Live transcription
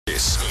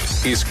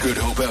is Good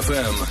Hope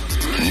FM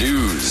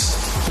News.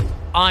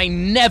 I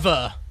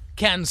never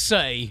can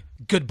say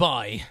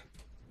goodbye.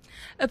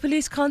 A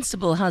police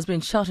constable has been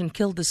shot and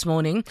killed this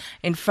morning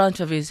in front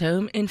of his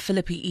home in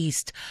Philippi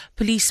East.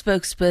 Police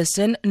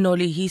spokesperson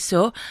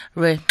Nolihiso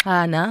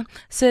Rehana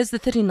says the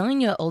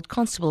 39-year-old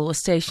constable was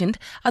stationed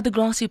at the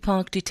Grassy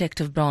Park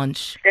Detective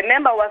Branch. The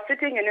member was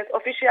sitting in his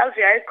official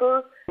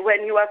vehicle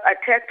when he was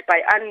attacked by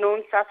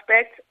unknown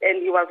suspects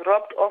and he was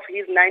robbed of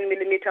his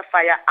 9mm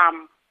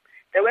firearm.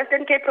 The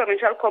Western Cape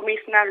Provincial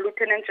Commissioner,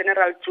 Lieutenant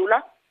General Jula,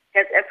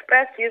 has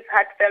expressed his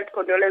heartfelt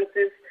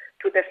condolences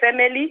to the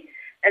family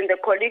and the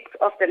colleagues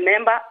of the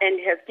member and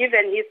has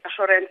given his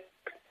assurance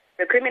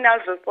the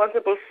criminals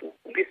responsible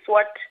will be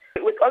sought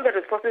with all the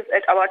resources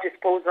at our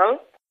disposal.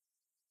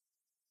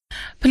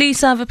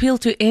 Police have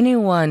appealed to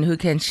anyone who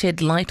can shed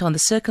light on the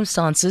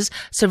circumstances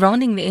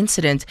surrounding the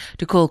incident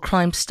to call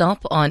Crime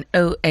Stop on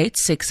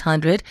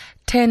 08600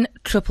 10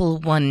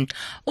 111.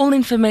 All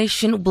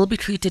information will be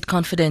treated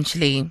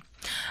confidentially.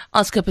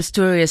 Oscar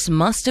Pistorius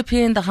must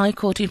appear in the High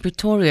Court in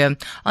Pretoria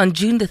on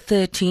June the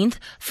 13th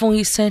for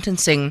his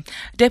sentencing.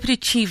 Deputy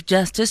Chief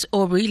Justice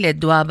Aurelia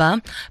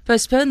Dwaba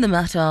postponed the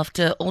matter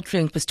after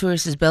altering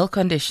Pistorius' bail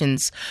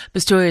conditions.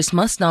 Pistorius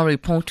must now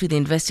report to the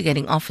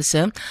investigating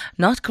officer,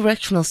 not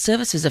correctional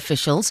services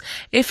officials,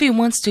 if he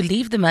wants to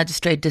leave the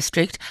magistrate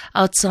district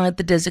outside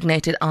the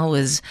designated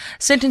hours.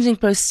 Sentencing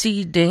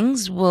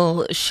proceedings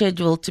will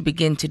scheduled to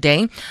begin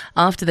today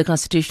after the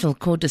Constitutional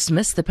Court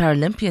dismissed the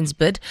Paralympians'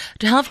 bid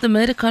to have the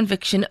murder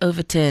conviction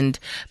overturned.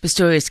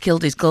 Pistorius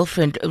killed his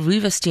girlfriend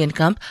Riva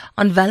Steenkamp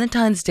on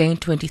Valentine's Day in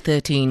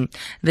 2013.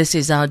 This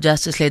is how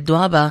Justice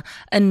Ledwaba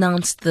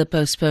announced the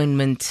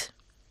postponement.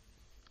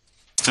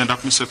 Stand up,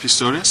 Mr.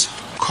 Pistorius.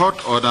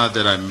 Court order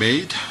that I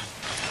made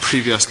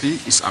previously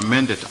is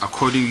amended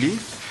accordingly,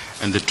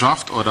 and the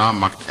draft order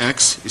marked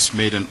X is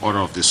made an order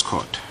of this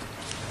court.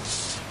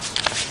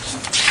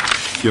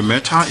 Your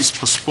matter is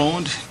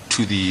postponed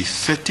to the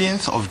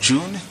 13th of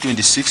June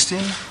 2016.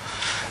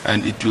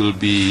 And it will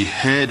be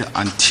heard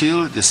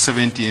until the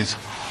 17th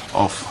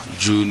of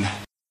June.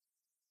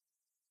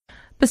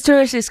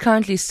 Pistorius is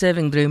currently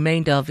serving the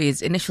remainder of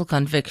his initial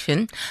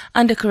conviction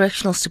under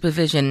correctional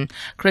supervision.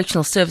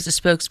 Correctional Services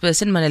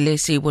spokesperson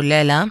Manalesi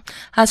Wulela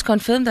has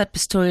confirmed that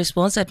Pistorius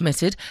was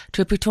admitted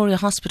to a Pretoria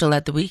hospital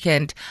at the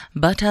weekend,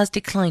 but has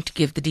declined to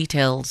give the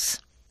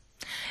details.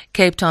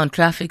 Cape Town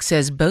traffic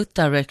says both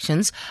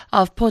directions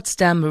of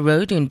Potsdam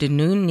Road in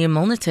Dunoon near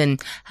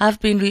Milnerton have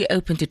been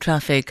reopened to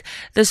traffic.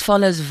 This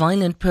follows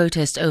violent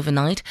protest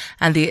overnight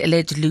and the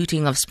alleged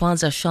looting of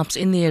Spaza shops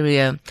in the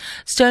area.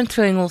 Stone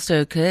throwing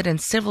also occurred and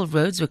several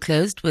roads were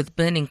closed with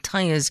burning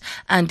tyres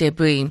and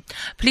debris.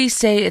 Police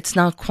say it's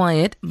now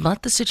quiet,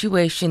 but the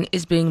situation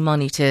is being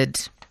monitored.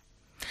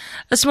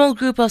 A small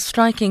group of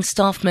striking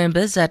staff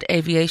members at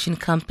aviation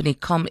company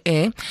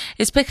Comair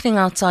is picketing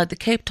outside the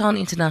Cape Town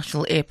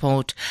International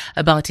Airport.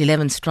 About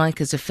 11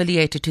 strikers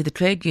affiliated to the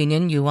trade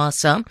union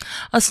UASA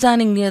are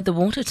standing near the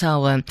water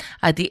tower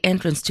at the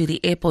entrance to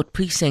the airport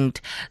precinct.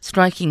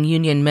 Striking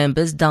union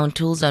members downed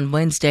tools on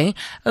Wednesday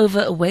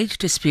over a wage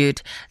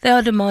dispute. They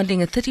are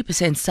demanding a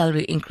 30%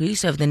 salary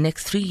increase over the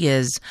next 3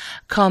 years.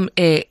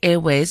 Comair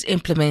Airways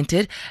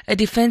implemented a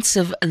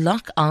defensive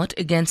lockout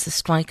against the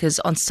strikers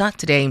on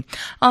Saturday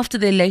after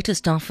their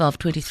latest offer of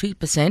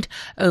 23%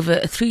 over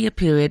a 3-year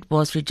period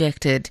was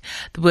rejected.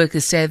 The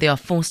workers say they are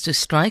forced to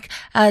strike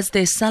as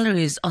their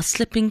salaries are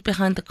slipping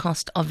behind the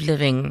cost of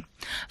living.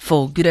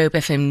 For Good Hope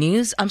FM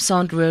News, I'm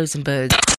Sandra Rosenberg.